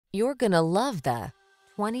You're gonna love the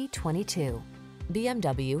 2022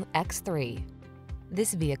 BMW X3.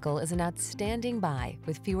 This vehicle is an outstanding buy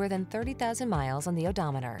with fewer than 30,000 miles on the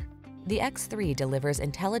odometer. The X3 delivers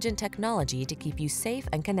intelligent technology to keep you safe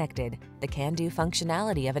and connected, the can-do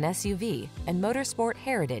functionality of an SUV, and motorsport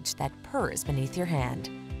heritage that purrs beneath your hand.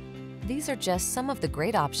 These are just some of the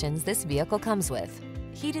great options this vehicle comes with: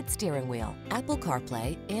 heated steering wheel, Apple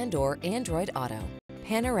CarPlay and/or Android Auto,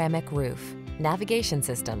 panoramic roof, navigation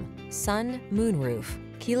system, sun, moonroof,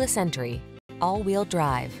 keyless entry, all-wheel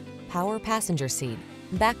drive, power passenger seat,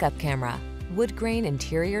 backup camera, Woodgrain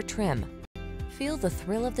Interior Trim. Feel the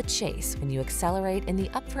thrill of the chase when you accelerate in the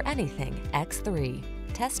up-for-anything X3.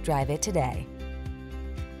 Test drive it today.